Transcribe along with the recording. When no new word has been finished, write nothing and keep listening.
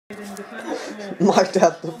My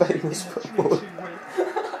dad, the famous footballer.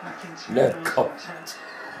 No comment.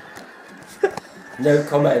 No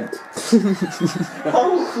comment.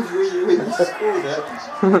 How old were you when you scored it?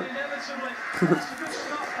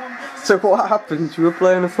 So what happened? You were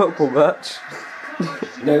playing a football match?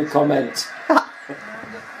 No comment.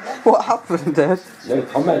 What happened, Ed? No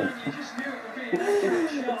comment.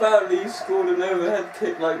 Apparently you scored an overhead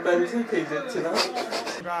kick like Benteke did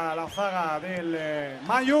tonight. La saga del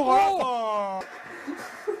Mayugo.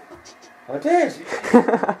 I did.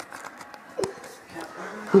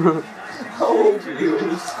 How old were you when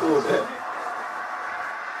you scored it?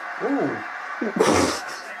 Ooh.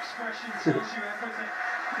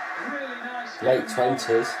 Late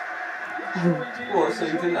 20s. What, so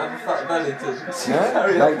you didn't have a fat belly to No,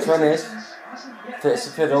 late 20s. Fits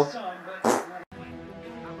the fiddle.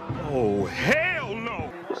 Oh, hell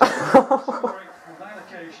no!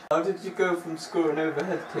 How did you go from scoring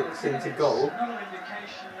overhead kicks into goal?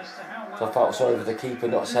 So I felt sorry for the keeper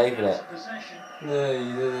not saving it. No,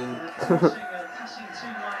 you didn't.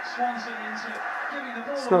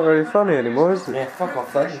 It's not really funny anymore, is it? Yeah, fuck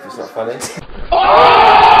off then if it's not funny.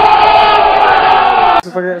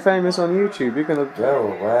 If I get famous on YouTube, you're gonna...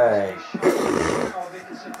 Go away.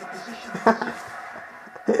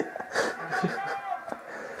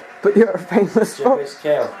 But you're a famous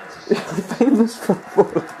Kill. You're a famous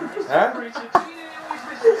footballer. Huh?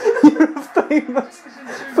 You're a famous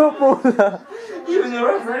footballer. Even the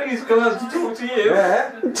referee's come out to talk to you.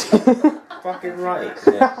 Yeah. Fucking right.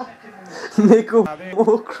 Yeah. Nickel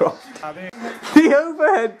Warcroft. The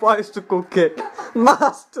overhead bicycle kick.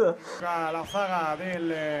 Master. La saga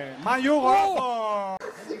del Mayugo.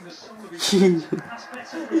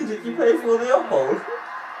 Did you pay for the uphold?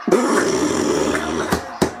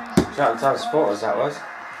 Shout out to supporters that was.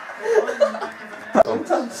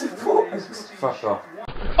 Fuck off.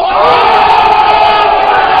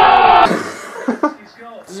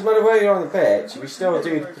 Doesn't matter where you're on the pitch, we still do,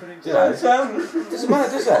 you know. Doesn't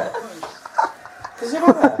matter, does it? Does it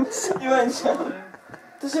matter? You ain't shouting.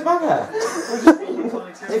 Does it matter?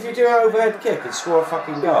 If you do an overhead kick and score a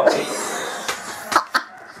fucking goal.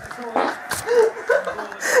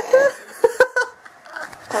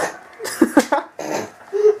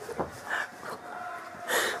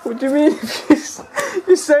 What do you mean?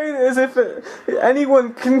 You're saying it as if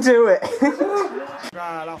anyone can do it.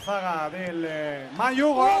 La saga del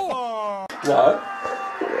Mayugo. No.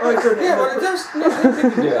 Yeah, well it does. No, they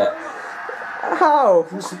can do it. How?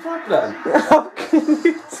 What's the problem?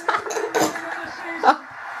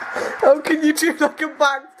 How can you do like a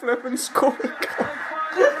backflip and score a goal?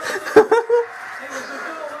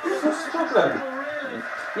 What's the problem?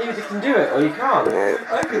 You either can do it or you can't.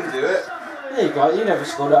 I can do it. There you go, you never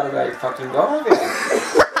scored out of a fucking goal, have you?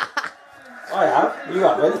 I have, you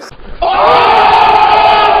haven't.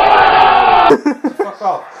 Fuck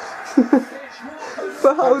off.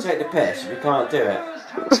 But how? Don't take the piss if you can't do it.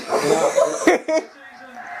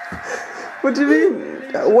 What do you mean?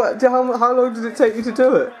 What? How long did it take you to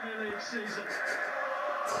do it?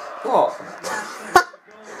 What?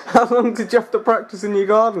 How long did you have to practice in your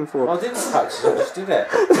garden for? Well, I didn't practice, I just did it.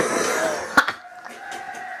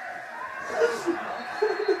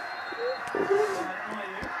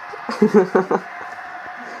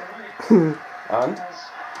 And?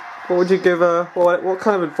 What would you give? What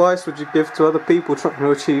kind of advice would you give to other people trying to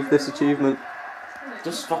achieve this achievement?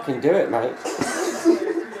 Just fucking do it, mate.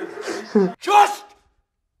 Just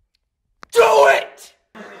do it!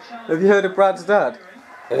 Have you heard of Brad's dad?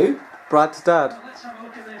 Who? Brad's dad.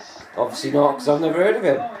 Obviously not, because I've never heard of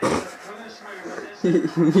him.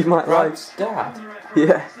 You might like. Brad's dad?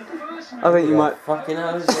 Yeah. I think you might. Fucking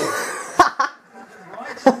hell is it?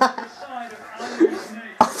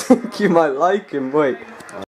 I think you might like him. Wait.